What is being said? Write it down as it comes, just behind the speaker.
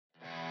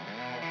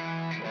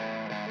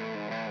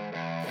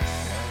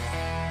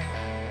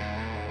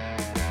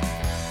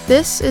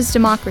This is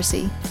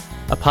Democracy,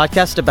 a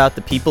podcast about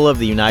the people of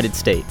the United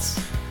States.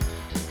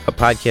 A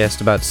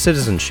podcast about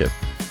citizenship,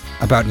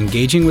 about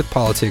engaging with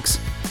politics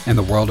and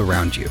the world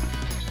around you.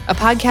 A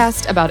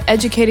podcast about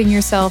educating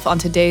yourself on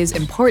today's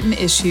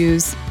important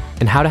issues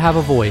and how to have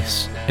a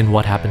voice in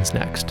what happens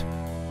next.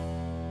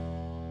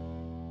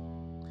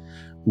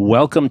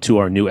 Welcome to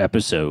our new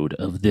episode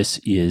of This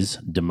is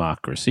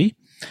Democracy.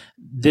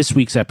 This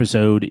week's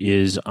episode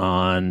is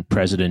on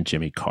President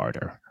Jimmy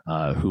Carter,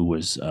 who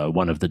was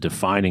one of the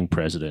defining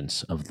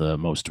presidents of the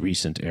most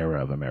recent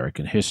era of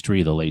American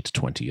history, the late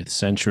 20th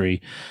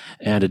century,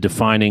 and a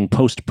defining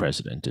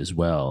post-president as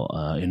well,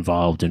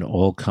 involved in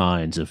all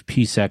kinds of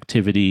peace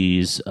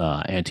activities,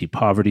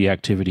 anti-poverty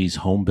activities,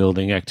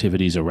 home-building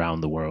activities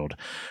around the world.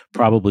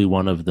 Probably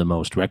one of the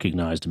most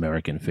recognized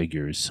American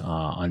figures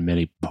on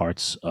many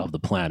parts of the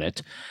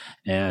planet.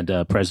 And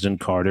President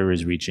Carter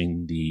is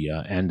reaching the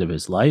end of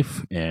his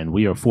life, and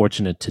we are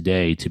fortunate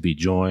today to be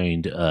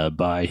joined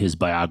by his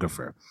biographer.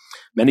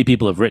 Many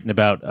people have written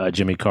about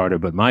Jimmy Carter,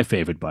 but my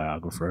favorite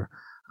biographer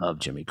of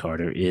Jimmy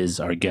Carter is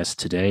our guest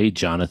today,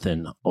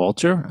 Jonathan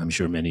Alter. I'm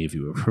sure many of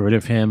you have heard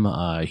of him.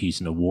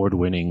 He's an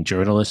award-winning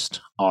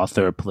journalist,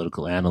 author,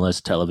 political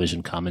analyst,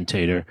 television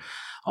commentator,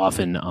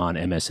 often on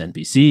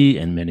MSNBC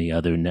and many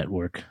other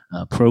network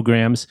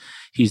programs.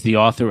 He's the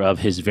author of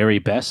his very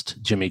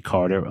best, Jimmy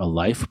Carter, A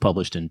Life,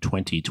 published in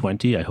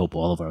 2020. I hope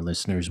all of our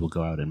listeners will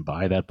go out and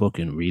buy that book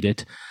and read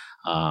it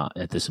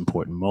at this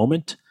important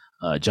moment.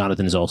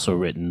 Jonathan has also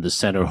written The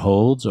Center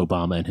Holds,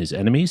 Obama and His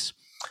Enemies,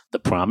 The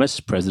Promise,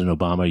 President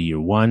Obama,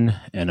 Year One,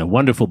 and a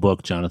wonderful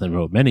book Jonathan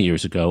wrote many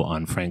years ago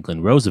on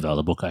Franklin Roosevelt,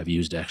 a book I've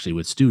used actually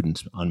with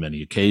students on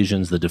many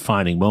occasions, The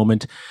Defining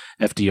Moment,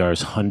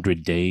 FDR's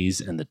 100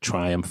 Days, and the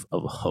Triumph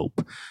of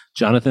Hope.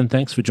 Jonathan,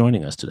 thanks for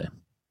joining us today.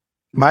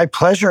 My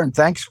pleasure, and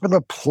thanks for the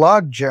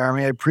plug,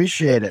 Jeremy. I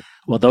appreciate it.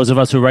 Well, those of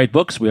us who write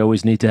books, we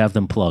always need to have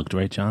them plugged,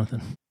 right,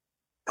 Jonathan?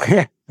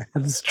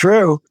 It's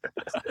true.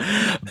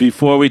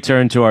 Before we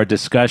turn to our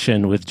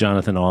discussion with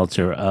Jonathan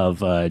Alter of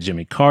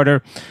Jimmy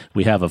Carter,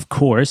 we have, of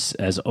course,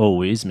 as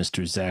always,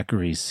 Mr.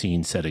 Zachary's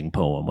scene-setting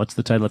poem. What's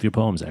the title of your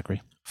poem,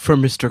 Zachary? For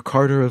Mr.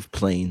 Carter of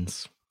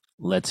Plains.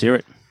 Let's hear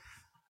it.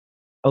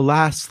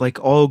 Alas, like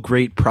all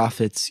great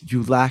prophets,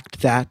 you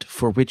lacked that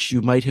for which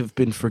you might have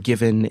been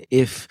forgiven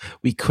if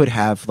we could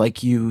have,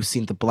 like you,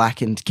 seen the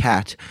blackened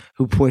cat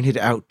who pointed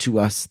out to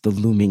us the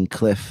looming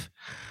cliff.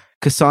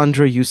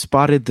 Cassandra, you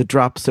spotted the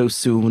drop so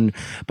soon,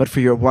 but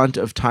for your want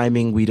of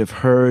timing we'd have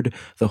heard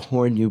the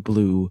horn you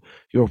blew,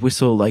 your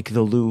whistle like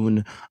the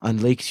loon on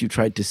lakes you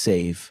tried to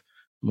save,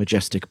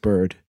 majestic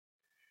bird.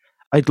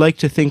 I'd like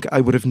to think I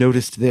would have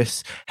noticed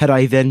this had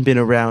I then been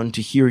around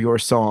to hear your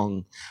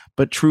song,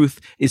 but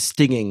truth is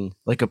stinging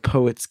like a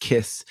poet's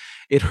kiss.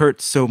 It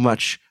hurts so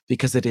much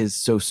because it is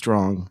so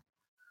strong.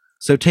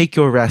 So take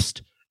your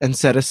rest and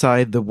set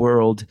aside the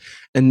world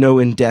and know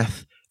in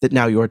death that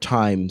now your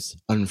time's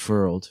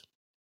unfurled.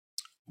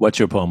 What's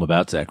your poem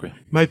about, Zachary?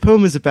 My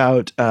poem is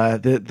about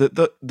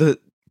the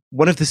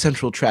one of the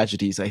central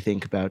tragedies, I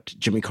think, about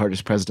Jimmy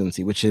Carter's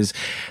presidency, which is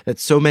that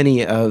so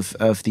many of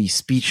the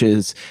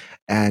speeches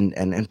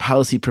and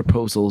policy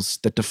proposals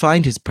that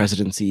defined his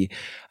presidency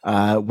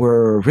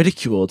were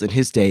ridiculed in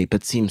his day,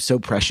 but seem so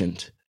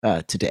prescient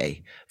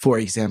today. For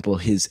example,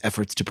 his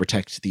efforts to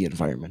protect the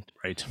environment.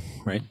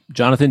 Right.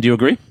 Jonathan, do you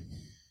agree?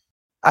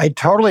 I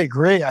totally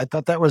agree. I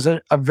thought that was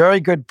a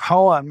very good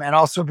poem and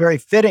also very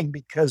fitting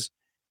because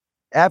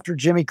after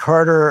Jimmy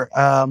Carter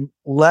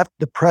left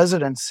the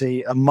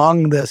presidency,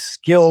 among the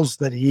skills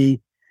that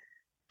he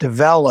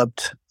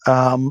developed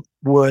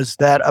was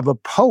that of a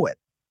poet.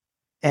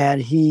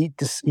 And he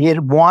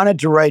had wanted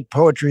to write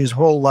poetry his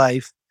whole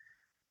life,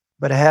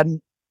 but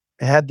hadn't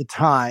had the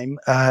time.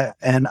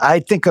 And I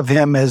think of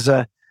him as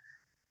a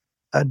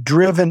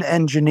driven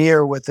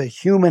engineer with a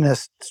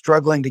humanist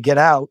struggling to get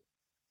out.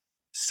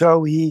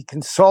 So he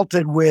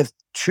consulted with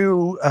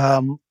two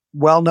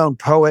well-known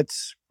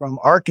poets from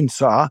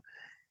Arkansas,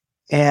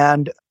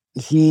 and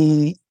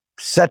he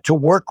set to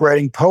work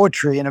writing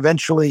poetry and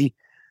eventually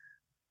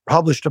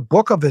published a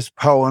book of his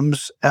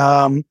poems.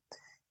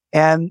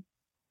 And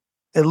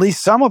at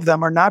least some of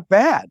them are not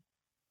bad.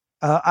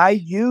 I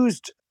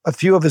used a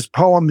few of his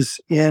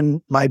poems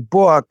in my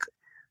book,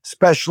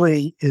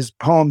 especially his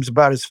poems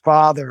about his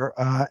father.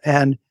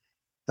 And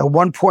at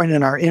one point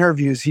in our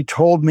interviews, he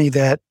told me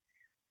that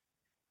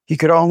he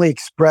could only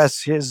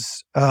express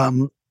his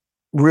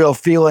real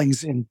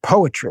feelings in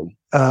poetry.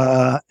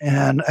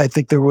 And I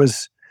think there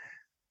was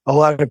a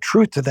lot of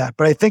truth to that.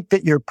 But I think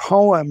that your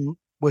poem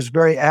was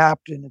very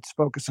apt in its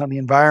focus on the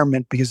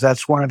environment because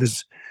that's one of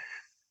his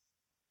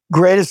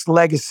greatest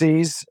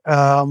legacies.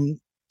 And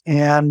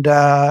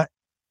I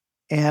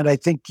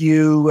think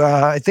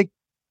I think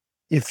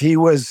if he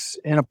was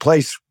in a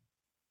place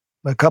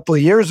a couple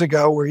of years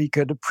ago where he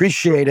could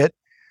appreciate it,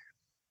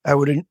 I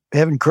would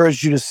have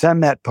encouraged you to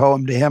send that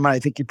poem to him. And I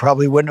think he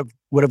probably would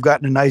have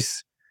gotten a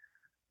nice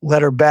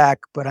letter back,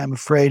 but I'm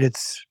afraid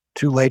it's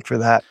too late for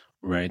that.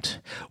 Right.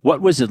 What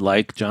was it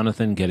like,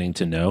 Jonathan, getting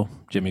to know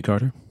Jimmy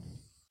Carter?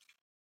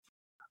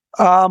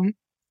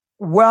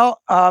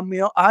 Well,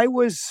 I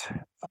was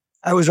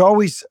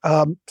always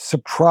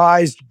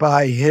surprised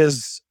by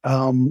his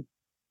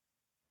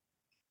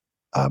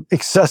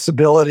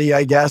accessibility,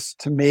 I guess,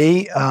 to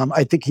me.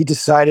 I think he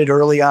decided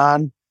early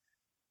on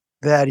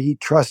that he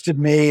trusted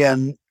me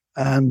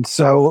and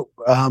so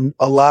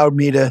allowed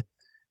me to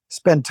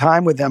spend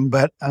time with him.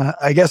 But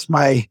I guess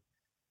my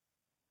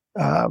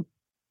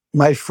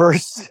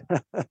first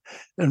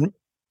and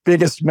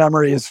biggest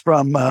memory is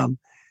from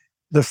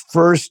the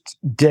first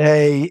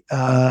day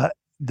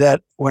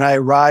that when I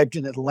arrived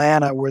in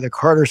Atlanta, where the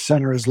Carter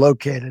Center is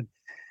located.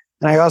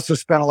 And I also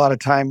spent a lot of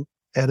time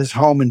at his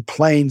home in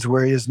Plains,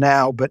 where he is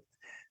now, but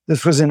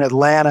this was in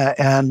Atlanta.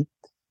 And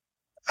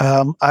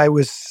I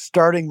was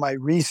starting my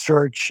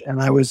research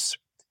and I was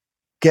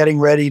getting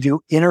ready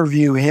to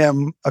interview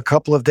him a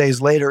couple of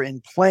days later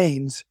in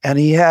Plains. And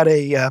he had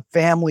a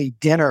family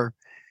dinner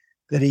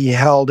that he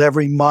held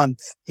every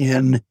month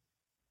in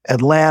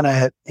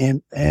Atlanta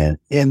in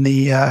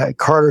the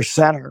Carter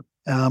Center.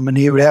 And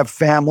he would have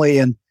family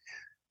and,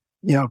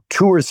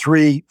 2 or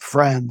 3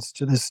 friends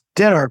to this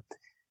dinner.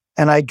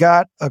 And I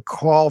got a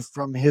call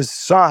from his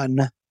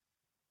son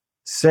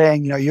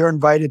saying, you're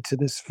invited to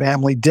this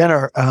family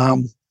dinner.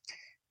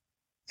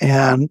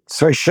 And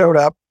so I showed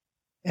up,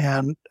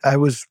 and I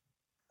was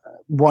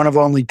one of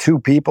only 2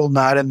 people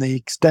not in the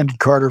extended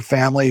Carter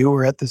family who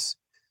were at this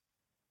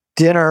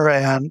dinner.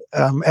 And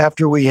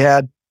after we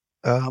had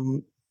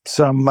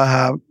some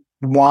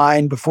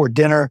wine before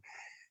dinner,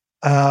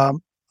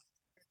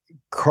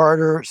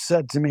 Carter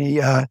said to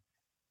me,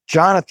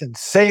 Jonathan,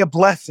 say a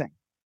blessing.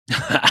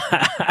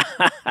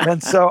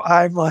 And so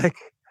I'm like,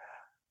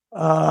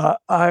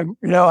 I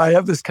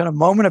have this kind of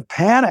moment of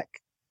panic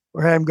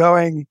where I'm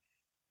going,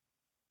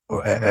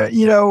 what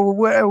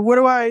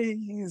do I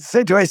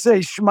say? Do I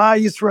say Shema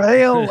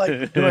Yisrael?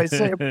 Like, do I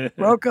say a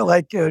broka?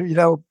 Like,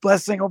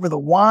 blessing over the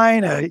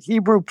wine, a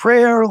Hebrew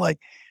prayer? Like,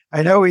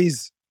 I know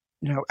he's,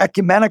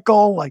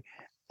 ecumenical. Like,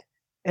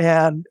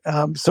 and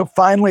so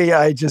finally,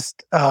 I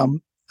just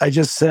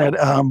said,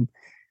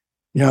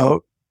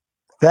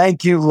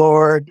 thank you,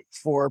 Lord,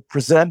 for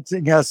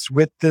presenting us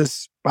with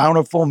this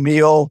bountiful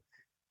meal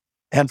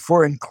and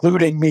for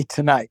including me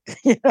tonight.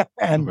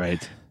 And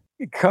right.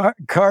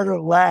 Carter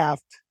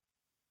laughed.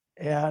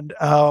 And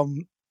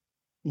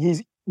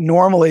he's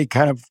normally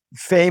kind of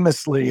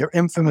famously or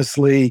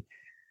infamously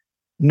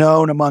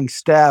known among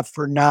staff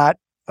for not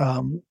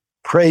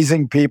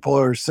praising people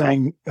or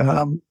saying,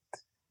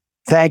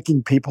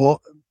 thanking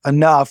people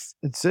enough.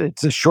 It's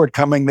a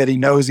shortcoming that he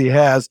knows he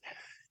has.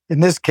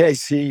 In this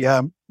case, he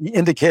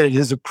indicated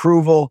his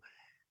approval.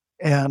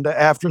 And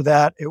after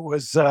that, it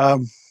was,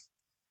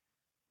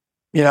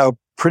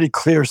 pretty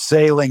clear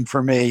sailing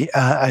for me,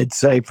 I'd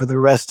say, for the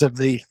rest of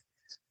the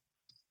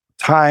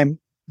time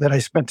that I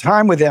spent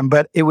time with him.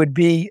 But it would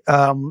be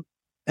an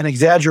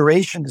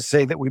exaggeration to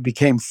say that we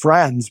became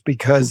friends,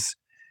 because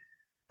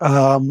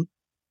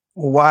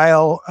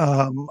while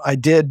I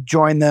did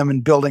join them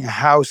in building a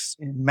house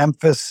in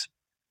Memphis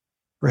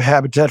for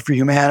Habitat for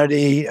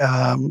Humanity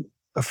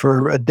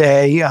for a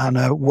day on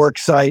a work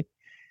site,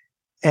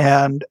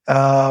 and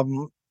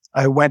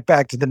I went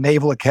back to the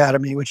Naval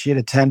Academy, which he had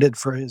attended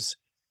for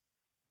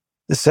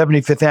the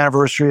 75th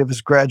anniversary of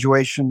his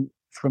graduation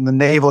from the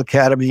Naval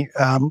Academy.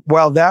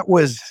 While that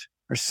was,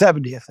 or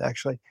 70th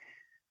actually,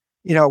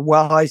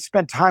 while I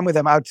spent time with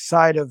him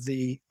outside of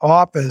the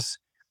office,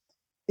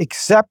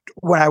 except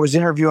when I was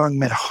interviewing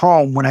him at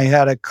home, when I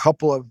had a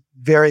couple of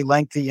very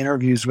lengthy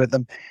interviews with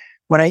him.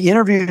 When I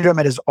interviewed him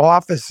at his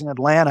office in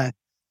Atlanta,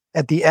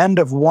 at the end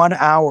of 1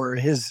 hour,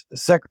 his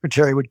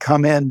secretary would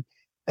come in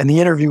and the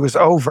interview was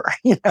over.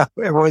 It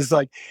was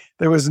like,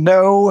 there was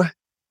no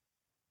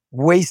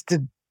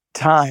wasted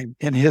time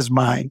in his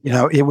mind.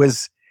 He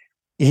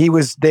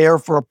was there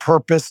for a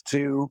purpose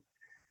to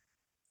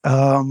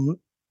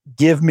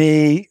give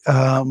me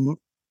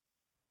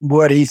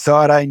what he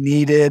thought I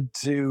needed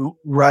to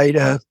write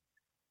a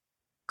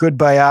good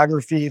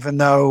biography, even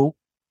though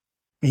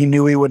he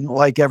knew he wouldn't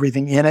like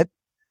everything in it.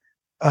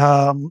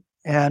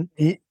 And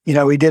he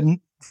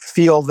didn't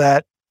feel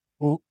that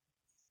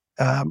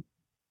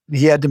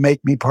he had to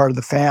make me part of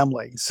the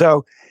family.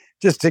 So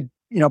just to,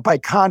 by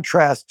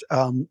contrast,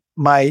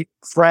 my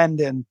friend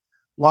and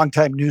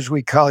longtime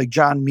Newsweek colleague,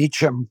 John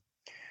Meacham,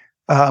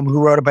 who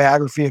wrote a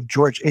biography of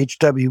George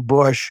H.W.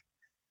 Bush,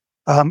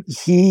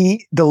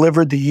 he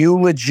delivered the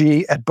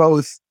eulogy at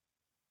both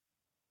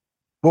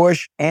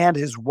Bush and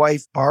his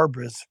wife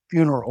Barbara's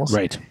funerals.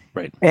 Right.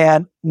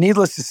 And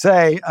needless to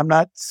say, I'm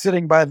not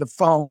sitting by the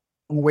phone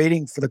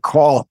waiting for the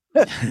call.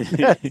 I'm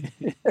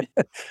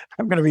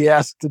going to be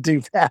asked to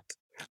do that.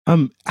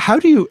 How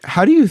do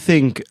you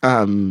think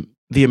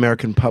the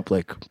American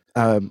public,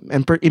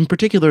 and in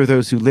particular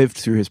those who lived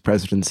through his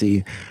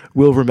presidency,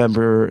 will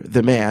remember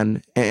the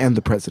man and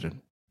the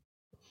president?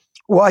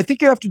 Well, I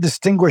think you have to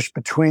distinguish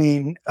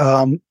between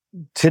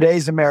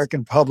today's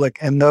American public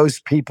and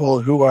those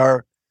people who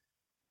are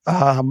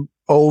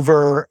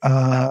over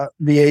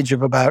the age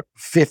of about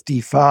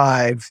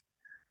 55,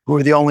 who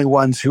are the only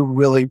ones who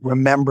really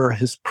remember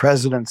his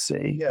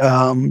presidency.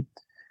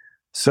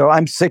 So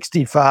I'm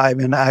 65,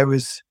 and I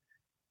was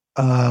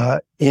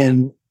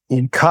in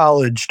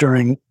college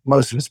during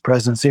most of his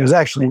presidency. I was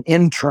actually an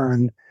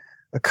intern,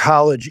 a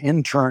college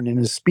intern in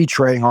his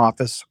speechwriting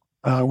office.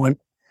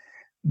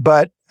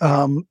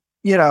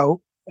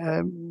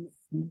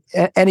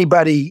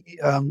 Anybody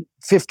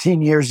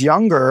 15 years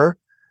younger,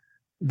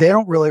 they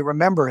don't really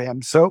remember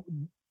him. So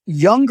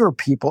younger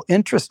people,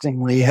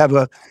 interestingly,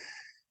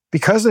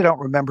 because they don't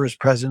remember his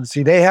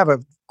presidency, they have a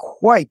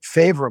quite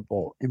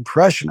favorable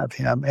impression of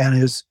him and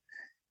his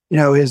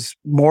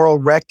moral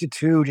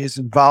rectitude, his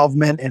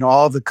involvement in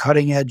all the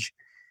cutting edge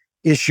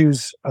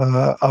issues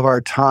of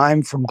our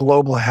time, from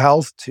global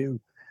health to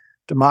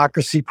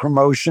democracy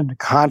promotion to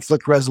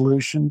conflict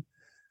resolution,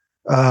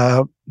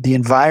 the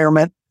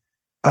environment.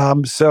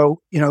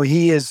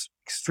 He is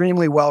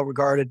extremely well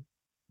regarded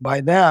by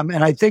them.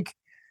 And I think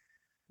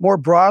more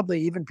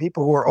broadly, even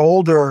people who are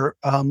older,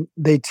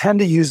 they tend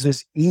to use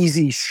this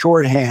easy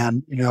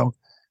shorthand,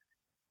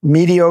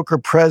 mediocre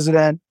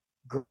president,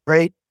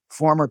 great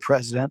former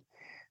president.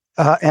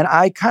 And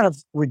I kind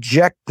of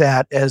reject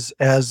that as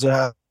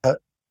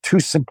too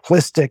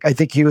simplistic. I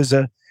think he was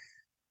a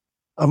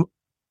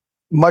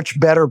much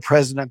better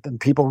president than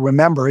people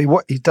remember.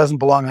 He doesn't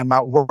belong on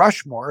Mount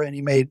Rushmore, and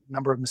he made a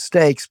number of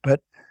mistakes,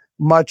 but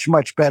much,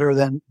 much better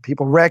than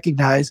people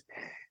recognize.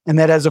 And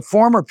that as a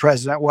former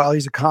president, while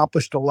he's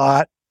accomplished a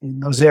lot in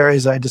those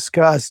areas I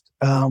discussed,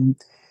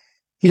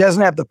 he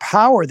doesn't have the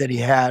power that he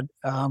had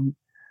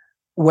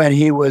when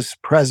he was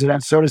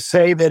president. So to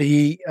say that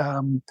he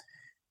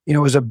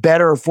was a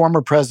better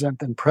former president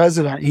than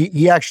president,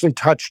 he actually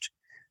touched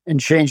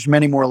and changed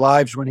many more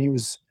lives when he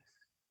was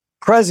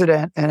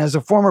president. And as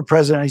a former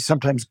president, he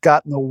sometimes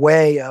got in the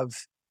way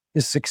of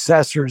his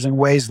successors in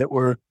ways that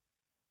were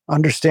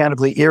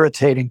understandably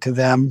irritating to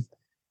them,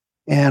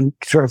 and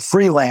sort of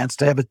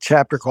freelanced. I have a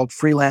chapter called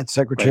Freelance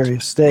Secretary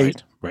of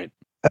State. Right.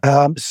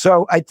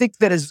 So I think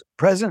that his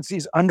presidency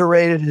is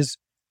underrated, his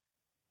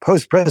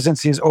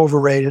post-presidency is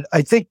overrated.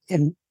 I think,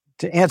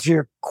 to answer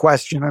your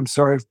question, I'm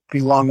sorry to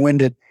be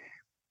long-winded,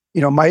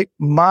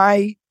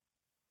 my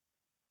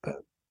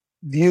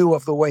view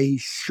of the way he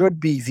should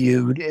be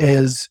viewed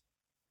is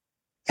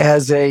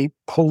as a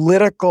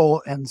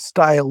political and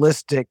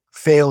stylistic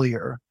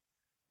failure,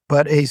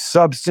 but a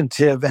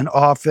substantive and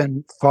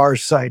often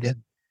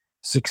far-sighted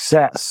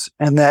success.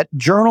 And that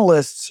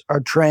journalists are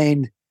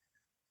trained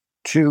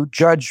to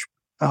judge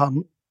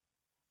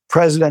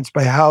presidents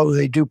by how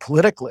they do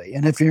politically.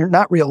 And if you're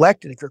not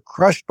reelected, if you're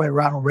crushed by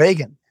Ronald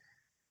Reagan,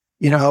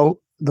 the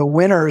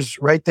winners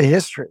write the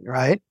history,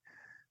 right?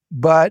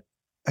 But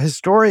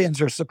historians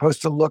are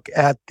supposed to look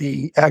at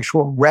the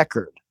actual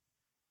record,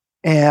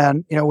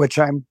 and which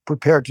I'm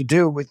prepared to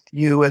do with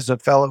you as a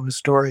fellow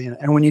historian.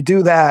 And when you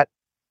do that,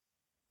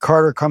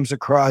 Carter comes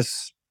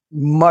across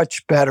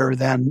much better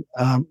than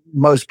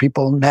most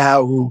people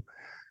now who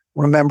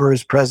remember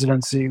his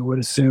presidency would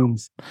assume.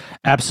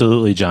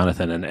 Absolutely,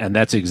 Jonathan. And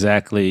that's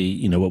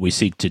exactly, what we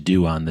seek to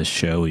do on this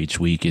show each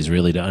week, is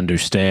really to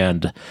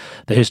understand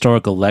the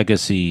historical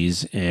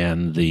legacies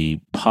and the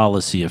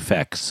policy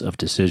effects of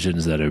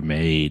decisions that are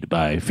made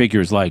by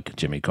figures like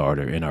Jimmy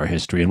Carter in our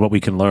history, and what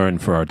we can learn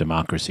for our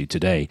democracy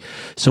today.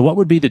 So what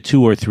would be the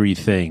 2 or 3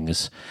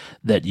 things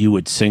that you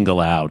would single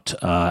out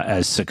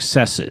as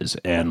successes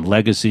and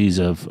legacies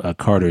of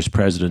Carter's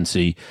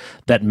presidency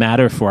that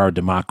matter for our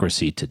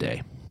democracy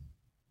today?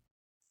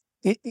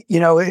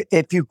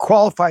 If you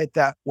qualify it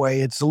that way,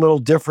 it's a little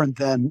different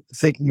than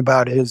thinking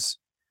about his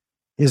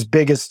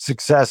biggest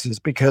successes,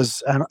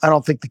 because I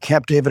don't think the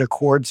Camp David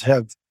Accords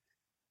have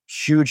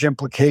huge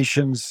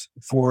implications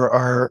for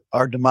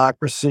our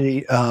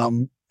democracy,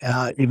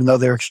 even though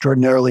they're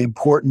extraordinarily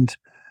important.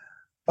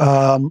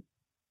 I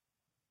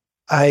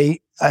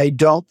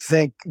don't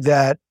think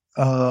that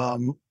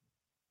the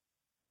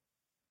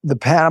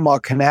Panama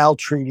Canal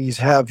treaties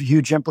have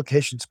huge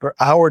implications for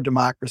our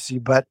democracy,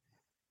 but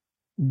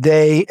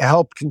they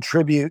help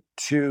contribute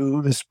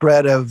to the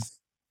spread of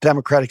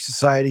democratic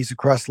societies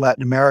across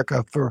Latin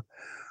America for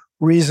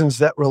reasons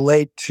that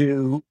relate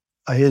to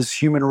his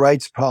human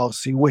rights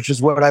policy, which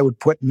is what I would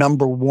put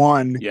number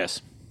one.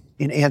 Yes.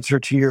 In answer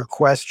to your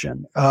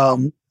question.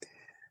 It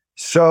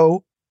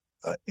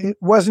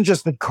wasn't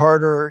just that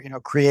Carter,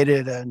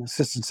 created an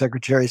assistant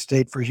secretary of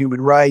state for human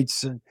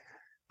rights and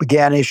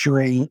began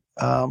issuing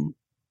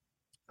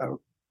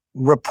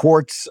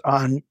reports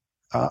on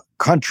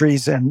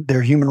countries and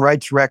their human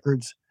rights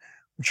records,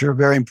 which are a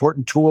very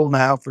important tool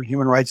now for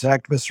human rights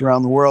activists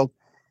around the world.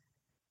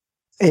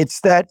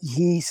 It's that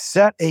he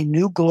set a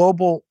new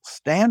global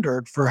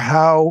standard for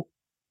how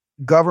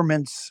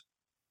governments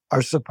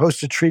are supposed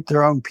to treat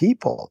their own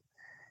people.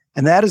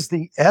 And that is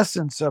the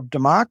essence of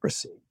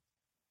democracy,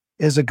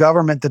 is a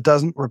government that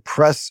doesn't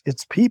repress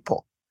its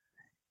people.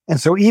 And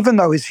so even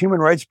though his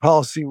human rights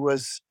policy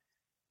was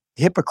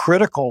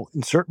hypocritical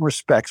in certain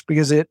respects,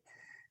 because it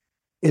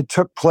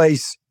took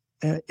place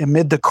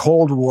amid the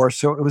Cold War,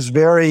 so it was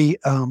very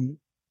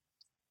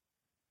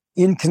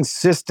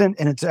inconsistent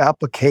in its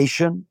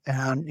application.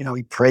 And,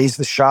 he praised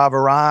the Shah of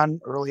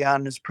Iran early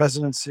on in his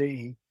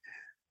presidency.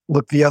 He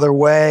look the other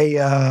way,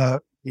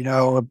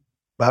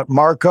 about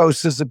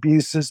Marcos's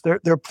abuses. There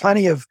are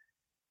plenty of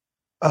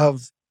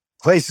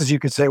places you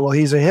could say, well,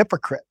 he's a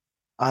hypocrite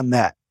on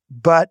that.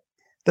 But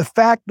the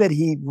fact that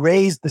he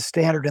raised the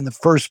standard in the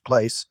first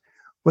place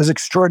was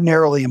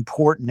extraordinarily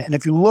important. And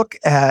if you look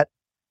at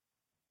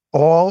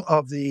all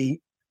of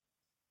the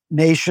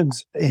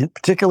nations,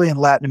 particularly in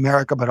Latin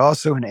America, but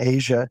also in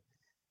Asia,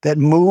 that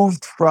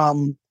moved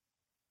from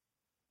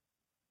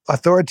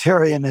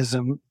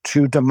authoritarianism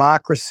to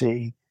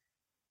democracy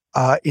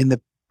in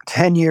the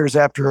 10 years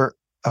after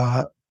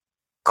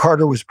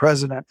Carter was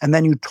president, and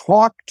then you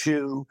talk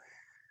to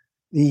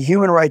the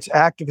human rights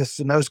activists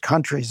in those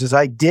countries, as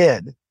I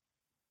did,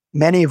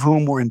 many of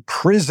whom were in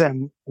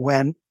prison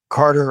when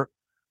Carter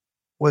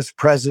was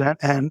president,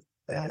 and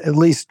at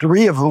least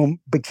 3 of whom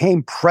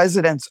became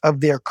presidents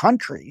of their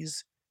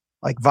countries,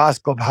 like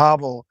Václav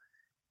Havel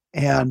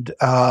and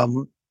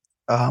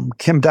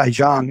Kim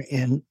Dae-jung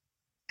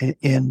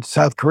in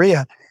South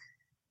Korea.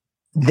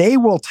 They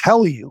will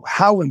tell you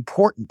how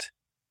important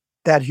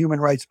that human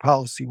rights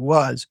policy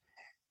was.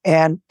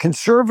 And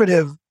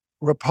conservative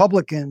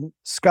Republican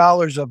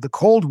scholars of the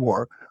Cold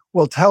War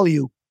will tell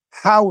you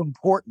how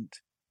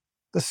important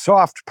the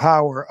soft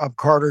power of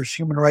Carter's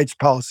human rights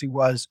policy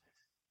was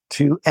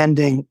to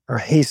ending or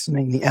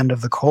hastening the end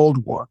of the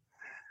Cold War.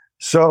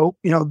 So,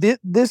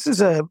 this is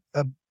a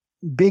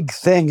big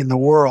thing in the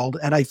world.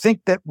 And I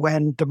think that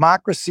when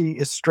democracy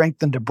is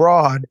strengthened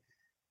abroad,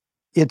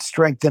 it's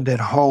strengthened at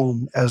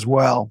home as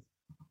well.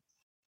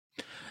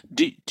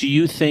 Do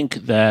you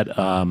think that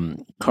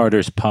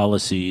Carter's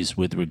policies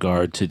with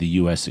regard to the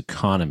U.S.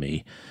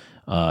 economy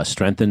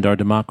strengthened our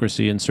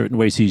democracy in certain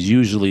ways? He's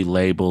usually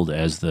labeled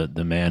as the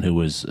man who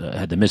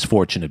had the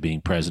misfortune of being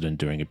president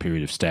during a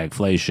period of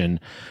stagflation,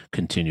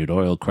 continued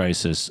oil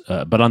crisis.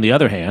 But on the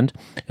other hand,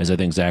 as I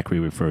think Zachary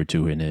referred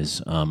to in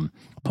his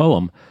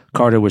poem,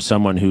 Carter was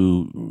someone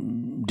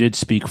who did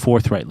speak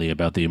forthrightly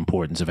about the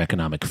importance of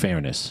economic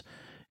fairness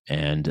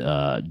and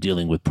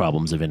dealing with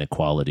problems of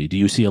inequality. Do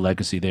you see a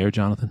legacy there,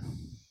 Jonathan?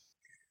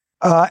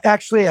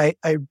 Actually,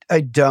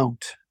 I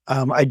don't.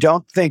 I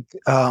don't think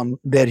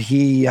that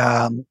he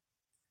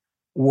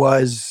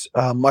was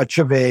much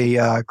of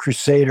a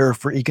crusader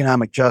for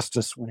economic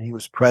justice when he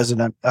was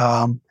president.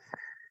 And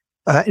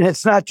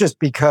it's not just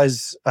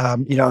because,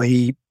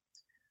 he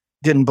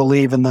didn't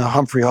believe in the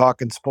Humphrey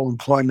Hawkins full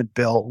employment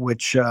bill,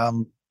 which,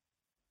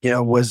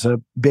 was a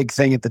big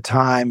thing at the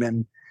time.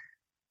 And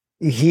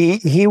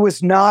he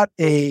was not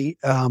a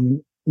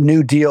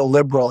New Deal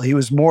liberal. He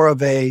was more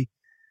of a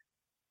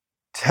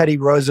Teddy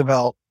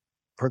Roosevelt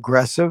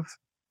progressive.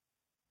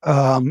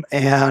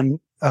 And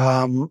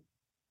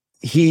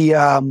he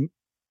was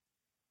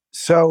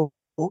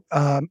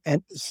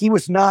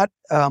not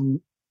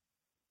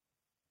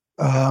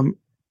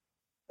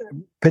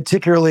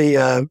particularly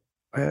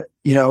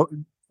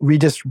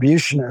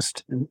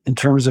redistributionist in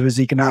terms of his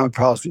economic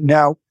policy.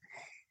 Now,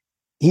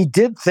 he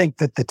did think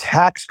that the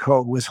tax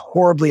code was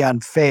horribly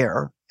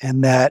unfair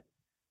and that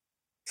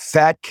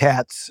fat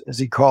cats, as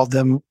he called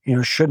them,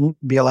 shouldn't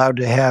be allowed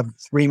to have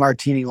 3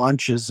 martini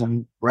lunches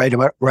and write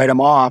them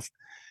off.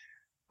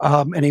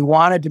 And he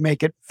wanted to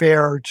make it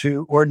fair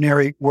to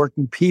ordinary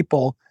working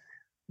people.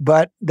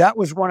 But that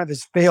was one of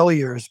his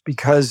failures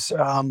because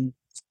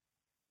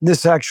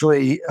this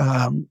actually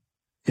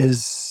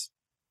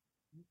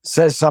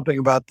says something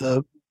about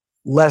the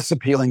less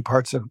appealing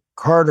parts of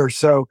Carter.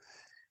 So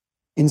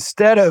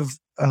instead of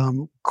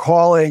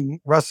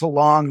calling Russell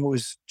Long, who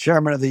was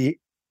chairman of the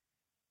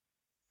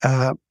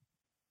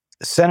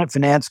Senate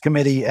Finance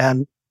Committee,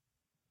 and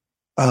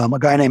a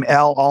guy named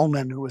Al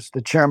Ullman, who was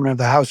the chairman of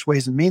the House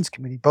Ways and Means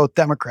Committee, both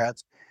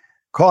Democrats,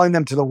 calling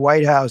them to the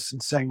White House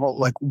and saying,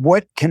 well,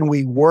 what can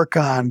we work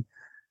on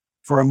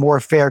for a more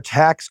fair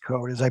tax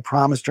code, as I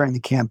promised during the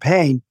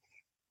campaign?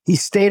 He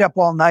stayed up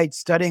all night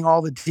studying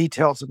all the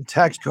details of the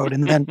tax code.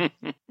 And then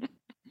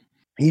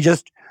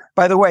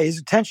by the way, his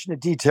attention to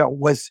detail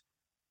was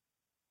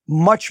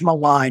much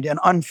maligned and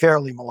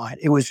unfairly maligned.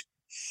 It was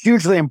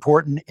hugely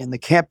important in the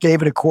Camp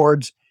David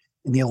Accords,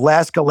 in the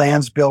Alaska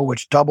Lands Bill,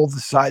 which doubled the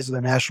size of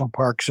the National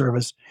Park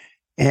Service,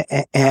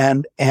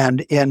 and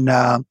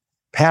in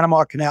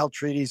Panama Canal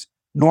treaties,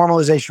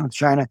 normalization with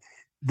China.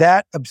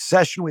 That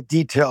obsession with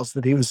details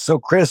that he was so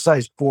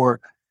criticized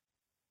for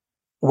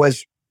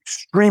was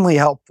extremely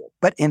helpful.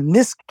 But in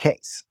this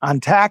case, on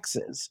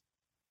taxes,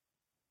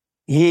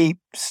 he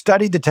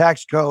studied the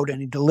tax code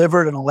and he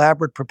delivered an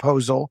elaborate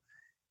proposal.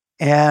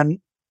 And,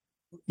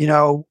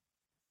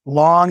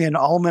 Long and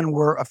Ullman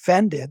were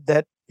offended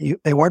that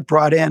they weren't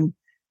brought in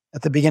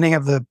at the beginning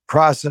of the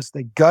process.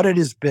 They gutted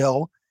his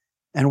bill.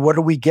 And what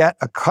do we get?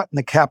 A cut in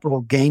the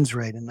capital gains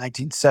rate in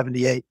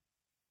 1978.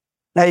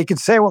 Now, you could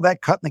say, well,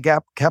 that cut in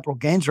the capital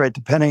gains rate,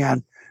 depending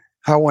on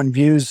how one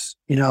views,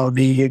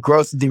 the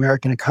growth of the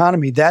American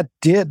economy, that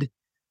did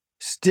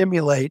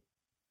stimulate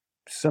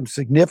some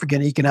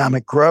significant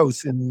economic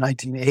growth in the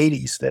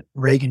 1980s that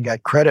Reagan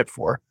got credit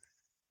for.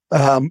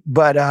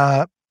 But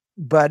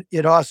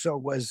it also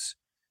was,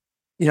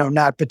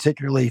 not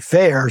particularly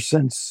fair,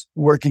 since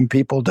working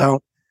people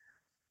don't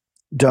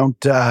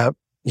get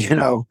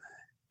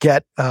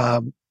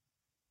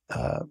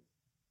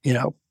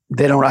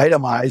they don't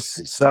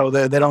itemize, so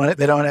they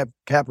don't have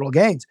capital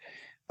gains.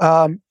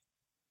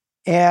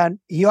 And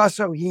he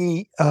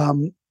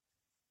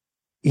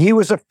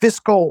was a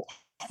fiscal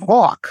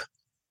hawk,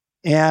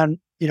 and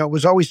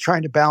was always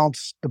trying to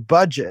balance the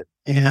budget,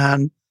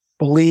 and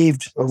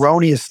believed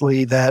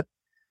erroneously that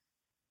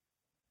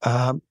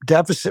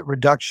deficit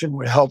reduction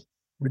would help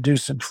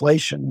reduce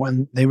inflation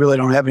when they really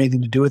don't have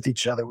anything to do with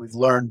each other. We've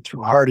learned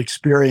through hard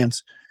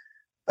experience.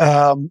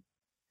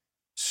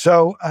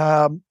 So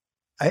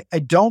I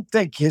don't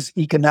think his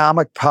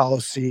economic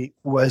policy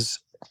was,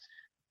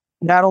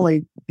 not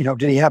only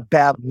did he have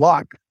bad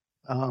luck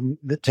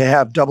to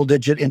have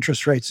double-digit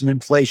interest rates and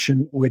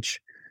inflation, which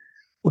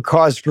would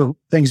cause for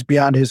things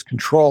beyond his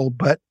control,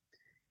 but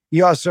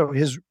he also,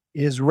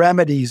 his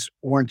remedies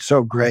weren't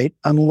so great,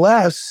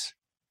 unless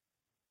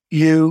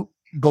you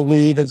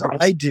believe, as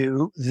I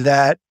do,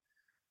 that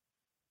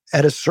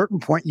at a certain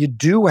point you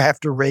do have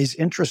to raise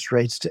interest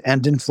rates to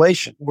end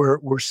inflation.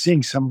 We're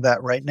seeing some of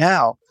that right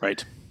now.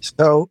 Right.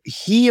 So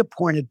he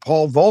appointed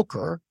Paul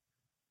Volcker,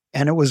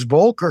 and it was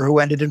Volcker who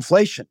ended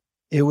inflation.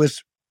 It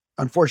was,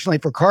 unfortunately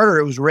for Carter,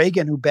 it was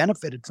Reagan who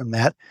benefited from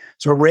that.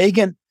 So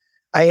Reagan,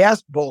 I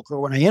asked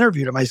Volcker when I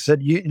interviewed him, I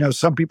said,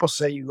 some people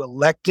say you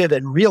elected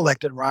and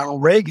reelected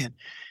Ronald Reagan.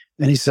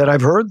 And he said,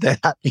 I've heard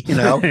that,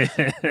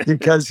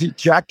 because he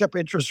jacked up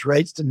interest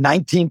rates to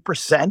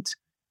 19%,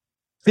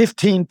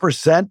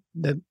 15%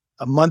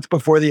 a month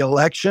before the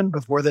election,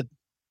 before the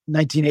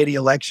 1980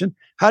 election.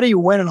 How do you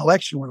win an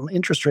election when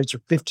interest rates are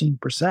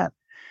 15%?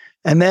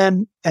 And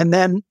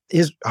then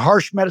his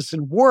harsh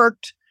medicine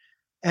worked,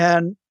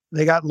 and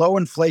they got low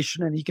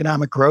inflation and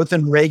economic growth,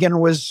 and Reagan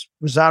was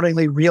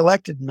resoundingly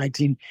reelected in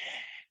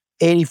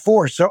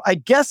 1984. So I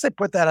guess I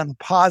put that on the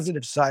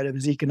positive side of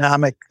his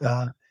economic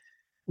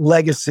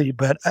legacy.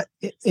 But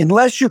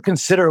unless you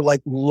consider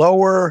like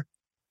lower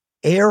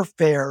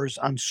airfares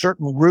on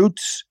certain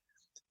routes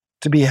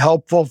to be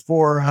helpful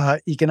for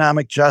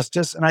economic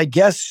justice, and I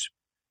guess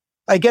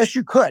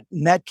you could,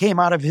 and that came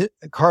out of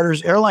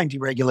Carter's airline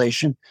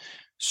deregulation.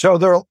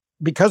 So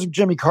because of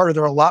Jimmy Carter,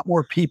 there are a lot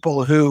more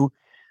people who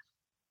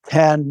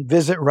can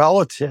visit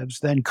relatives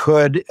than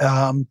could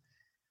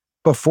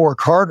before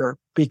Carter,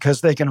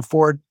 because they can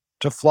afford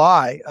to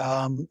fly.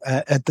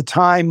 At the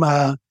time,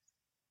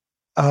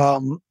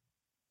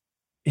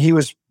 he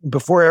was,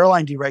 before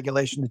airline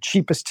deregulation, the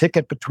cheapest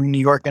ticket between New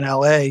York and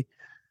LA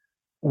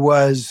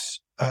was,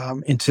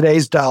 in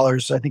today's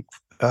dollars, I think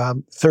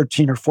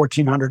 $1,300 or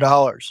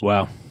 $1,400.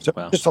 Wow. So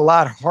just a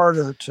lot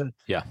harder to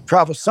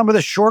travel. Some of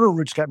the shorter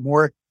routes got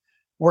more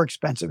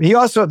expensive. He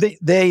also,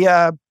 they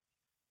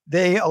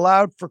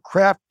allowed for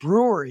craft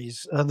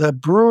breweries. The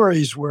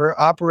breweries were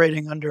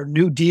operating under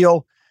New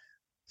Deal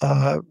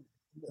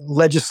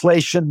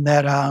legislation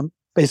that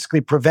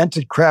basically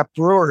prevented craft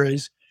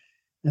breweries.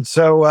 And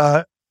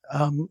so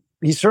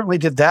he certainly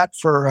did that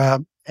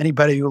for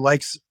anybody who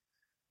likes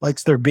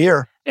their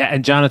beer. Yeah,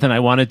 and Jonathan, I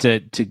wanted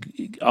to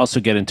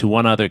also get into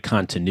one other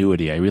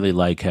continuity. I really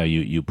like how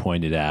you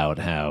pointed out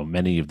how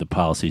many of the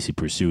policies he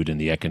pursued in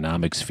the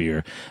economic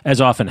sphere, as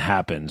often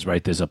happens,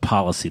 right? There's a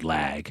policy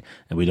lag,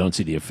 and we don't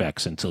see the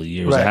effects until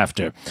years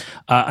after.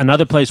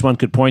 Another place one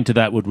could point to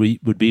that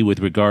would be with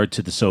regard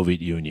to the Soviet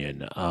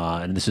Union,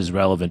 and this is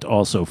relevant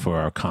also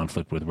for our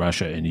conflict with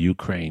Russia and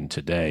Ukraine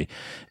today.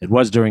 It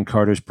was during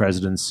Carter's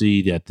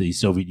presidency that the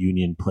Soviet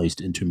Union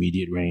placed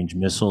intermediate-range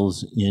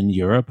missiles in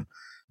Europe.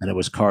 And it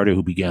was Carter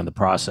who began the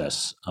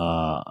process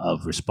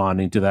of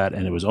responding to that.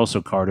 And it was also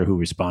Carter who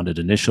responded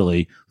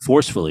initially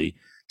forcefully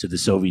to the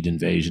Soviet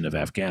invasion of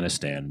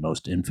Afghanistan,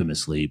 most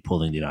infamously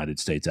pulling the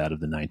United States out of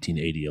the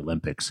 1980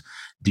 Olympics.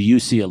 Do you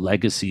see a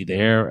legacy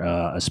there,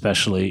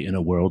 especially in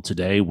a world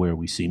today where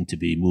we seem to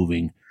be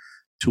moving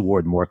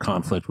toward more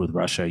conflict with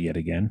Russia yet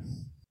again?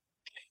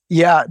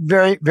 Yeah,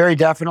 very, very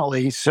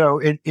definitely. So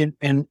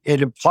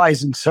it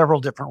applies in several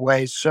different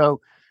ways.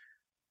 So,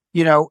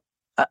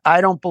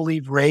 I don't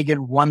believe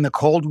Reagan won the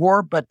Cold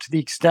War, but to the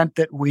extent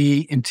that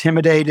we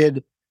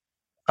intimidated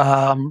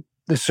the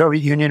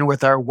Soviet Union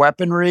with our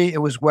weaponry, it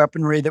was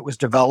weaponry that was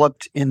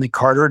developed in the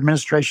Carter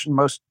administration,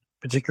 most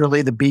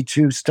particularly the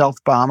B-2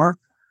 stealth bomber,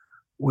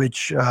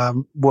 which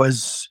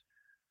was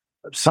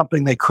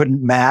something they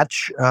couldn't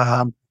match.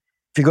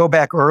 If you go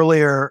back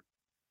earlier,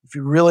 if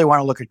you really want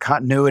to look at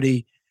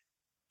continuity,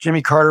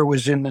 Jimmy Carter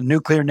was in the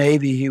nuclear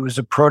Navy. He was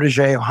a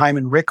protege of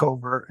Hyman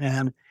Rickover,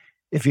 and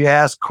if you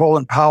ask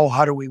Colin Powell,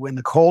 how do we win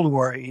the Cold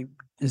War?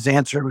 His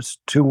answer was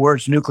 2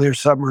 words: nuclear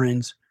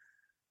submarines.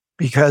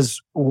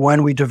 Because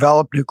when we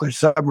developed nuclear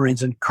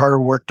submarines and Carter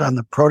worked on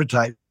the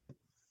prototype,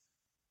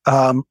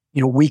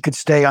 we could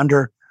stay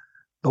under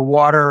the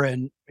water,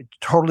 and it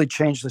totally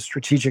changed the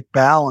strategic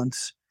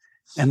balance.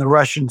 And the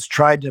Russians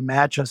tried to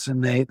match us,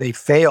 and they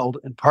failed,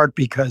 in part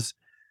because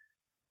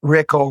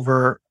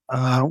Rickover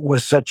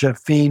was such a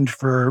fiend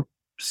for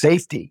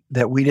safety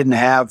that we didn't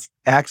have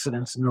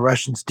accidents, and the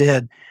Russians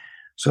did.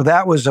 So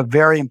that was a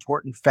very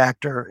important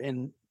factor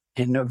in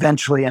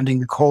eventually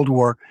ending the Cold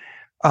War.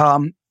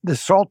 the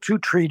SALT II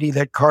treaty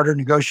that Carter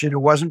negotiated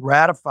wasn't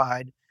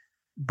ratified,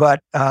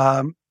 but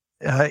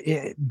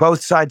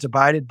both sides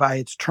abided by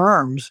its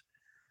terms.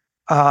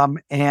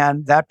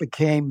 And that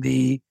became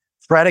the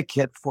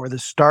predicate for the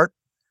START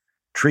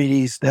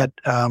treaties that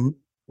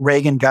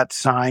Reagan got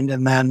signed,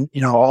 and then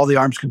all the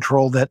arms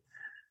control that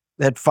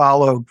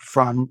followed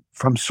from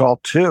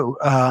SALT II.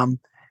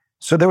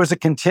 So there was a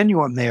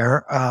continuum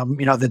there,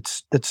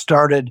 that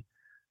started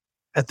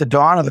at the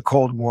dawn of the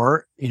Cold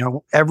War.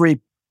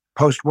 Every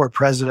post-war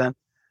president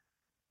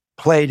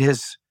played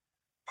his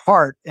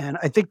part, and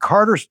I think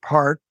Carter's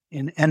part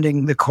in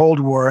ending the Cold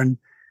War and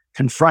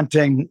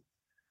confronting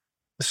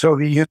the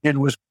Soviet Union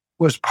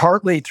was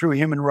partly through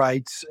human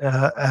rights,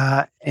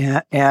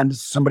 and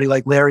somebody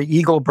like Larry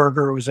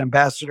Eagleburger, who was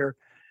ambassador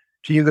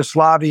to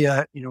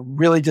Yugoslavia,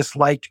 really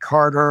disliked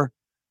Carter,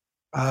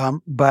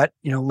 but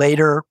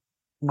later,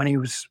 when he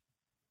was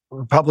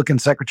Republican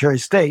Secretary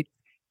of State,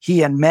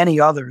 he and many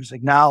others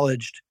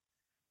acknowledged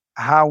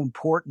how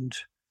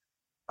important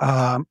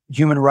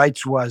human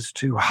rights was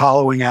to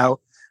hollowing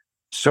out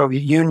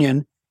Soviet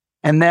Union.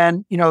 And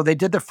then, they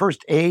did the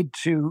first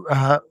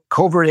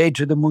covert aid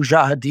to the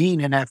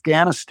Mujahideen in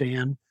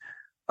Afghanistan.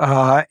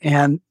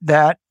 And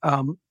that,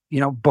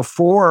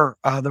 before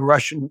the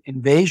Russian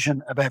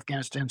invasion of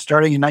Afghanistan,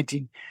 starting in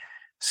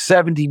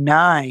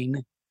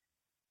 1979.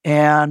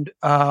 And,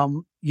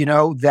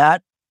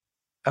 that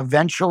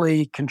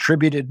eventually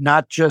contributed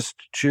not just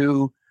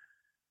to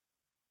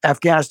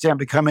Afghanistan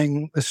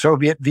becoming the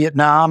Soviet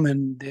Vietnam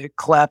and the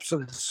collapse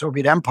of the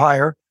Soviet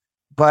Empire,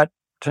 but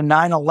to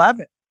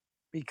 9/11,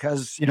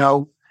 because,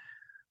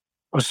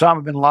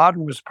 Osama bin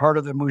Laden was part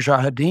of the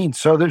Mujahideen.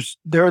 So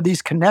there are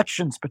these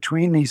connections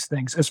between these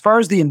things. As far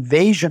as the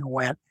invasion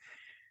went,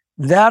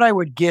 that I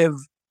would give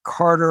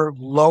Carter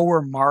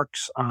lower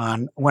marks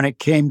on when it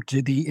came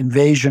to the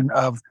invasion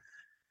of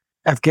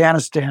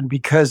Afghanistan,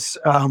 because,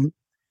 I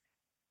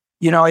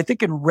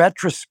think in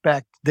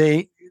retrospect,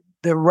 the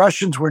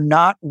Russians were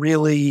not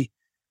really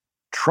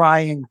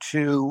trying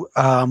to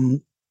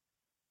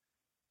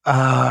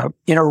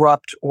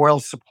interrupt oil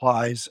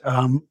supplies.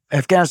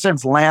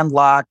 Afghanistan's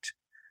landlocked.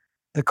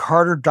 The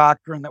Carter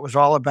Doctrine, that was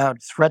all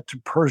about threat to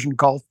Persian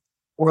Gulf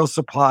oil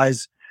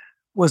supplies,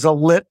 was a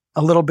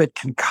little bit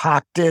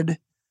concocted.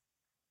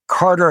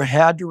 Carter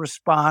had to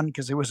respond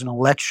because it was an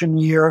election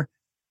year.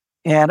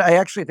 And I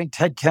actually think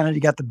Ted Kennedy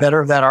got the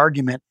better of that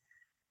argument,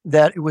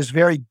 that it was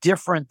very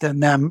different than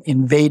them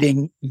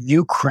invading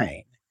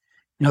Ukraine.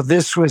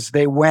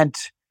 They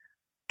went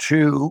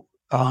to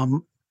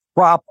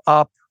prop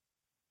up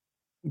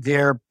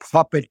their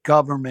puppet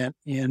government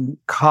in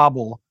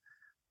Kabul,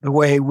 the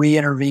way we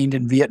intervened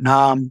in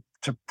Vietnam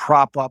to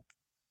prop up,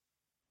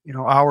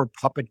 our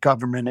puppet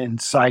government in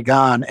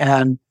Saigon.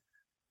 And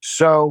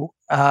so,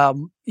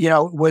 it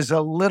was a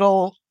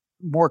little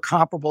more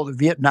comparable to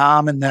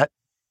Vietnam, in that,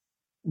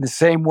 in the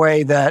same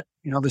way that,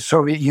 the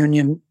Soviet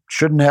Union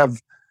shouldn't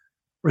have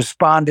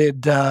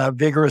responded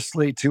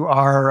vigorously to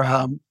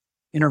our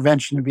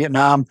intervention in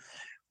Vietnam,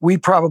 we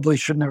probably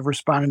shouldn't have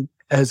responded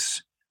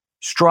as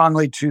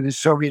strongly to the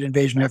Soviet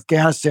invasion of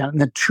Afghanistan. And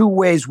the two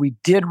ways we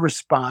did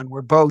respond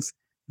were both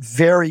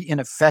very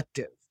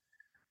ineffective.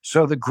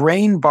 So the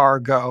grain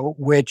embargo,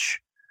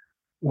 which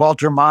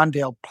Walter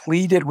Mondale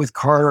pleaded with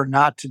Carter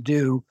not to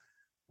do,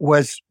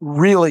 was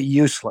really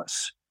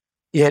useless.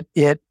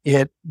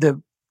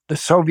 The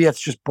Soviets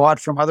just bought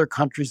from other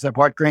countries, that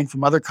bought grain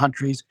from other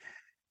countries.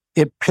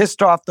 It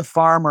pissed off the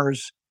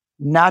farmers,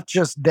 not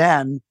just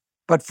then,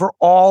 but for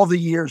all the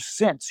years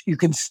since. You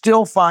can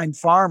still find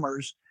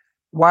farmers.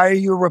 Why are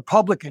you a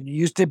Republican? You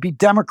used to be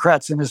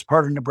Democrats in this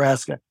part of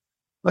Nebraska.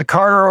 The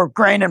Carter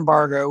grain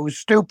embargo was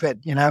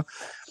stupid, You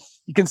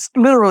can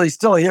literally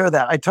still hear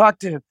that. I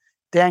talked to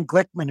Dan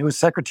Glickman, who was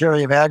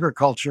Secretary of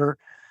Agriculture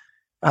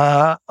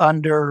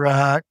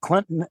under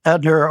Clinton,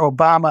 under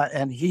Obama,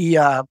 and he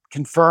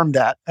confirmed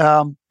that.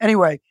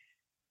 Anyway,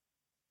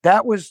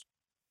 that was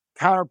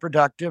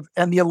counterproductive.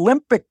 And the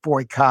Olympic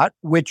boycott,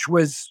 which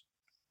was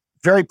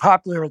very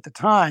popular at the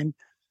time,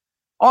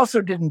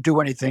 also didn't do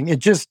anything. It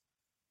just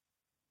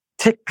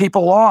ticked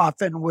people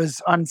off and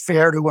was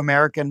unfair to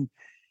American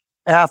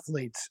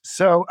athletes.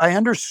 So I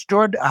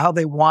understood how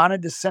they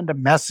wanted to send a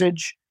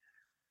message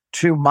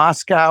to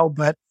Moscow,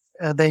 but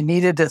they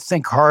needed to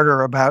think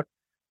harder about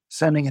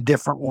sending a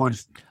different one.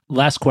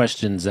 Last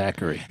question,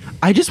 Zachary.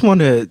 I just want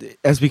to,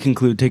 as we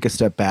conclude, take a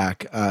step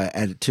back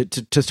and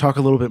to talk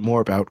a little bit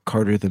more about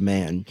Carter the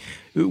man.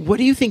 What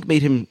do you think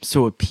made him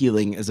so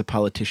appealing as a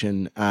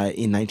politician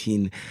in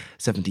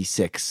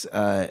 1976?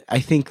 I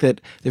think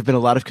that there have been a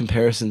lot of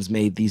comparisons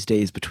made these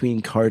days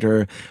between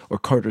Carter or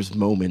Carter's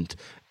moment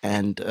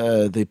and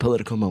the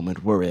political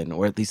moment we're in,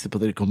 or at least the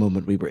political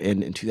moment we were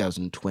in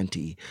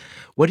 2020.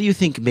 What do you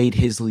think made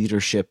his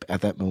leadership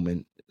at that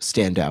moment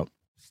stand out?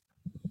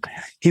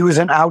 He was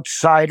an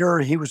outsider.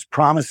 He was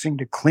promising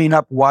to clean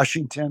up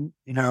Washington.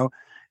 It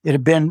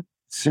had been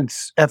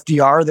since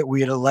FDR that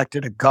we had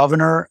elected a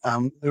governor.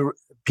 The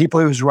people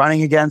he was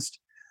running against,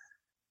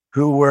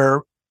 who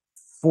were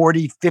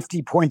 40,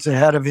 50 points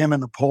ahead of him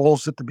in the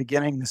polls at the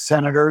beginning, the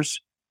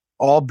senators,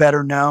 all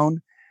better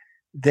known.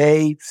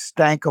 They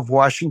stank of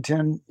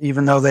Washington,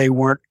 even though they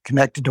weren't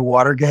connected to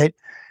Watergate.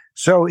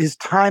 So his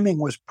timing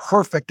was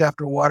perfect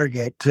after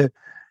Watergate to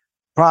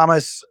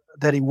promise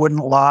that he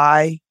wouldn't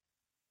lie,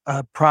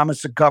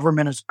 promise a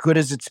government as good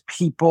as its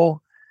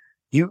people.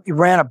 He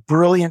ran a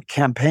brilliant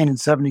campaign in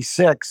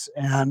 76,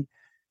 and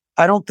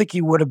I don't think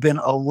he would have been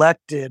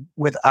elected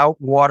without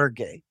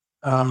Watergate.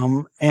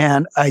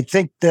 And I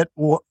think that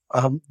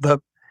the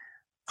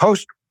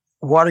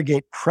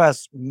post-Watergate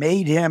press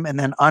made him and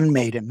then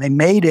unmade him. They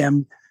made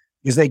him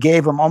because they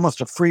gave him almost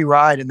a free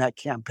ride in that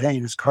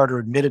campaign, as Carter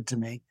admitted to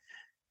me.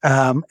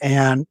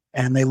 And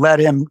they let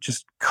him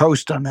just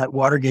coast on that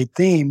Watergate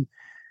theme.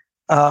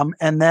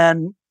 And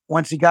then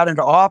once he got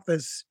into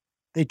office,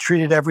 they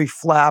treated every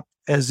flap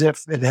as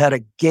if it had a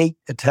gate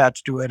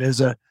attached to it, as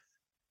a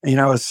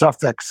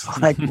suffix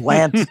like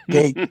Lance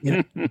Gate.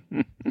 I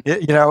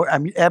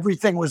mean,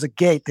 everything was a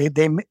gate. They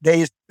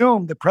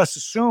assumed, the press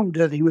assumed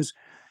that he was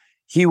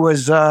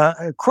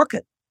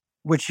crooked,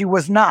 which he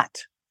was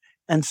not.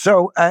 And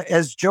so,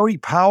 as Jody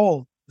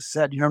Powell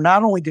said,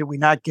 not only did we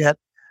not get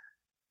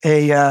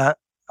a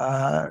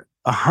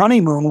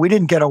honeymoon, we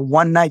didn't get a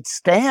one-night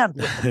stand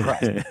with the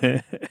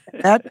press.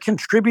 That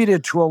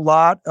contributed to a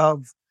lot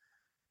of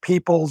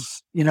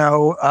people's,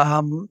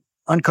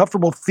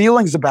 uncomfortable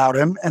feelings about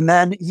him. And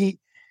then he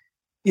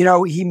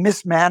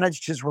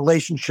mismanaged his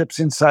relationships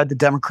inside the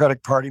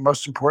Democratic Party,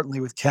 most importantly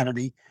with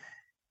Kennedy.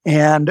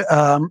 And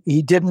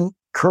he didn't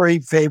curry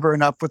favor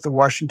enough with the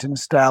Washington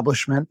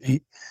establishment.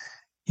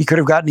 He could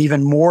have gotten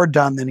even more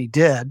done than he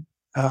did.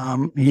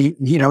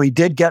 He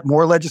did get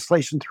more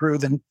legislation through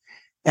than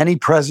any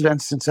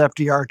president since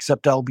FDR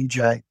except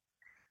LBJ.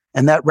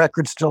 And that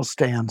record still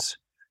stands.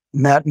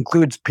 And that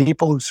includes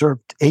people who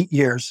served 8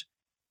 years.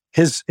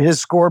 His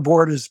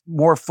scoreboard is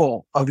more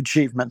full of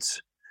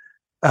achievements.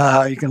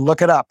 You can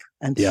look it up.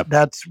 And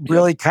that's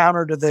really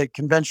counter to the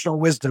conventional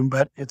wisdom,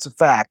 but it's a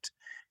fact.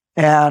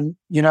 And,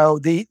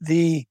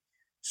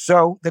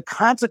 so the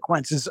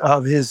consequences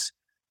of his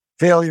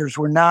failures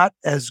were not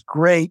as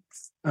great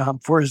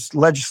for his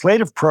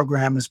legislative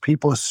program as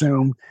people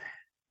assume,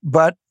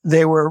 but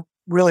they were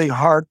really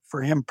hard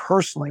for him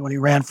personally when he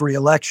ran for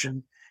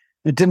re-election.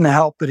 It didn't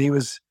help that he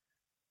was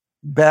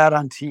bad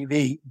on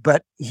TV,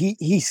 but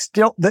he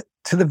still,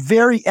 to the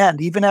very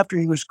end, even after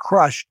he was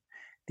crushed,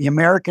 the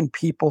American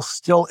people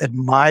still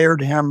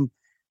admired him,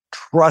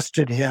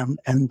 trusted him,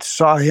 and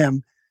saw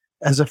him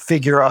as a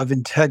figure of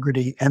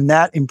integrity. And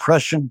that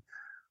impression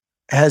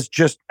has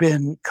just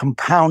been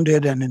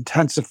compounded and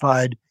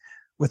intensified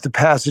with the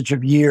passage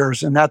of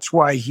years. And that's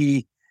why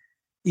he,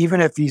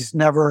 even if he's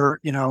never,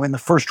 in the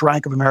first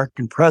rank of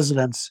American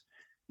presidents,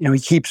 he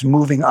keeps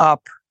moving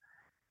up,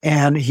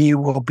 and he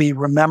will be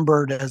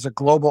remembered as a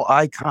global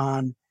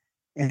icon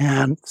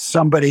and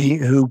somebody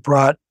who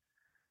brought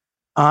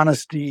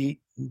honesty,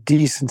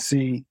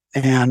 decency,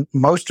 and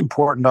most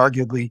important,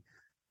 arguably,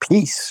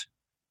 peace.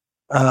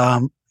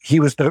 He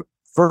was the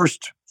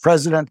first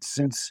president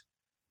since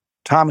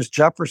Thomas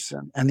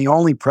Jefferson, and the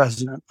only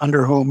president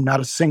under whom not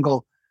a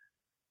single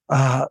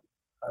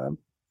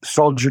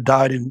soldier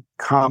died in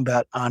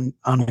combat on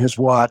his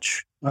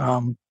watch.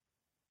 I'm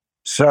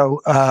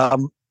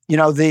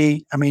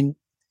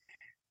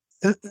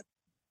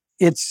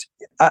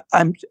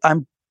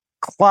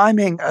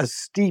climbing a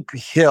steep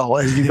hill,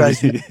 as you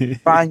guys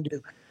are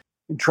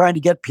trying to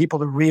get people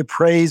to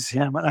reappraise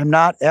him, and I'm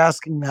not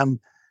asking them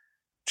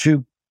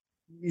to,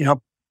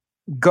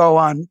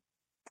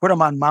 put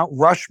him on Mount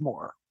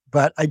Rushmore,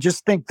 but I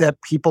just think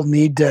that people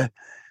need to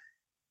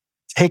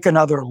take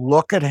another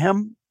look at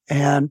him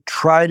and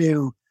try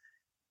to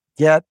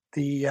get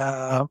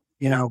the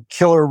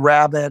killer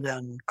rabbit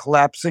and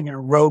collapsing in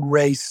a road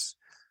race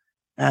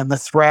and the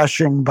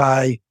thrashing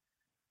by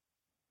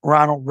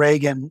Ronald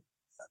Reagan,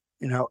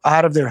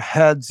 out of their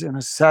heads, and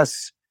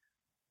assess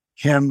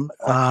him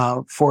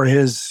for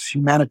his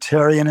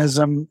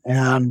humanitarianism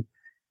and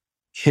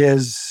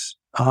his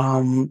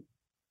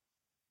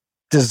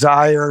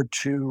desire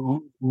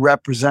to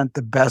represent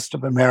the best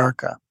of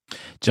America.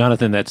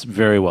 Jonathan, that's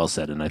very well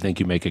said, and I think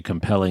you make a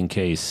compelling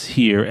case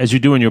here, as you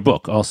do in your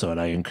book also,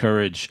 and I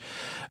encourage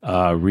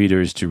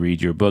readers to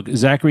read your book.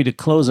 Zachary, to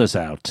close us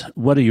out,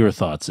 what are your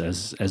thoughts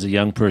as a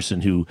young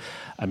person who,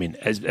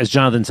 as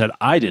Jonathan said,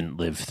 I didn't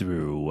live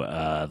through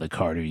the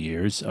Carter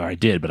years, or I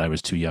did, but I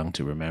was too young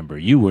to remember.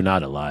 You were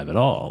not alive at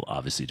all,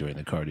 obviously, during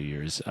the Carter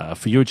years.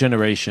 For your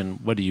generation,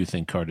 what do you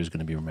think Carter's going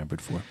to be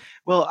remembered for?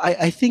 Well,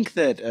 I think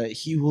that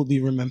he will be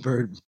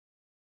remembered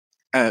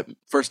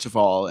first of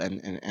all,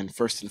 and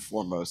first and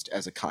foremost,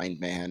 as a kind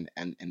man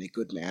and a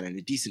good man and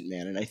a decent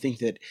man. And I think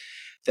that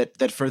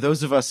for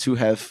those of us who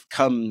have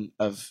come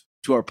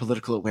to our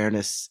political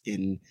awareness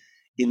in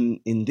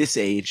this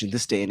age, in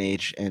this day and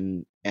age,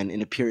 and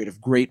in a period of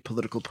great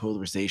political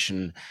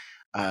polarization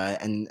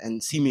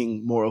and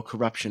seeming moral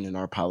corruption in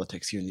our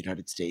politics here in the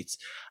United States,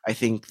 I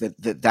think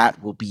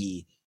that will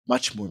be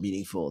much more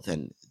meaningful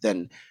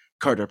than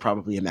Carter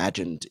probably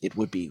imagined it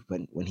would be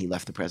when he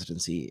left the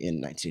presidency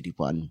in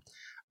 1981.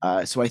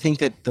 So I think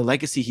that the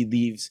legacy he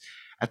leaves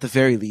at the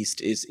very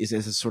least, is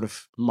as a sort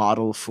of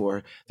model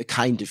for the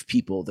kind of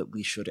people that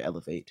we should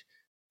elevate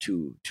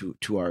to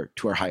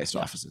our highest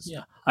offices.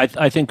 Yeah,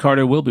 I think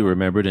Carter will be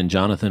remembered, and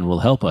Jonathan will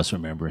help us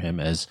remember him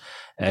as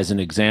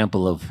an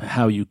example of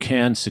how you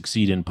can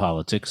succeed in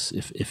politics,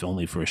 if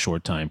only for a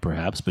short time,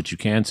 perhaps, but you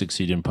can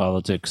succeed in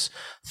politics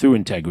through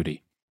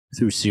integrity,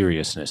 through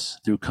seriousness,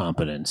 through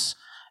competence,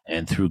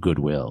 and through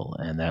goodwill,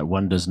 and that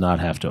one does not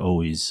have to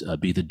always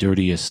be the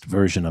dirtiest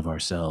version of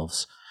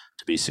ourselves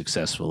to be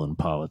successful in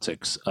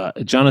politics.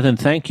 Jonathan,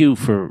 thank you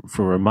for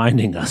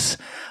reminding us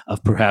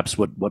of perhaps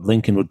what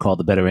Lincoln would call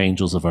the better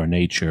angels of our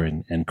nature,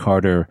 and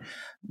Carter,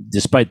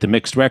 despite the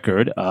mixed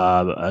record,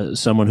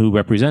 someone who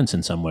represents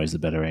in some ways the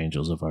better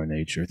angels of our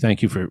nature.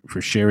 Thank you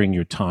for sharing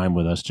your time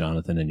with us,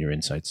 Jonathan, and your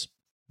insights.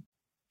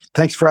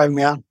 Thanks for having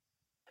me on.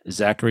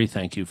 Zachary,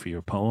 thank you for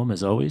your poem,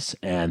 as always.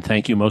 And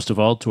thank you most of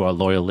all to our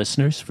loyal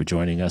listeners for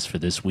joining us for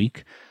this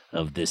week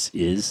of This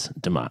Is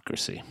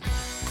Democracy.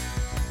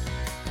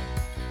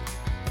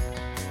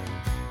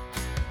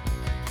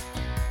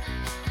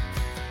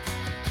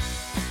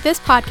 This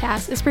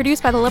podcast is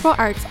produced by the Liberal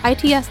Arts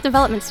ITS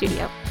Development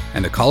Studio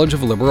and the College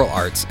of Liberal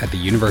Arts at the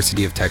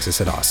University of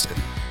Texas at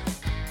Austin.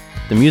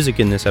 The music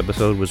in this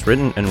episode was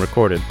written and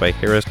recorded by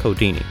Harris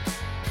Codini.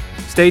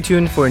 Stay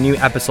tuned for a new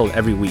episode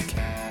every week.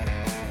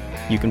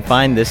 You can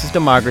find This Is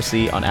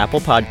Democracy on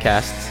Apple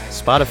Podcasts,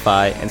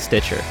 Spotify, and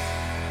Stitcher.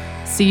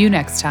 See you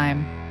next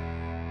time.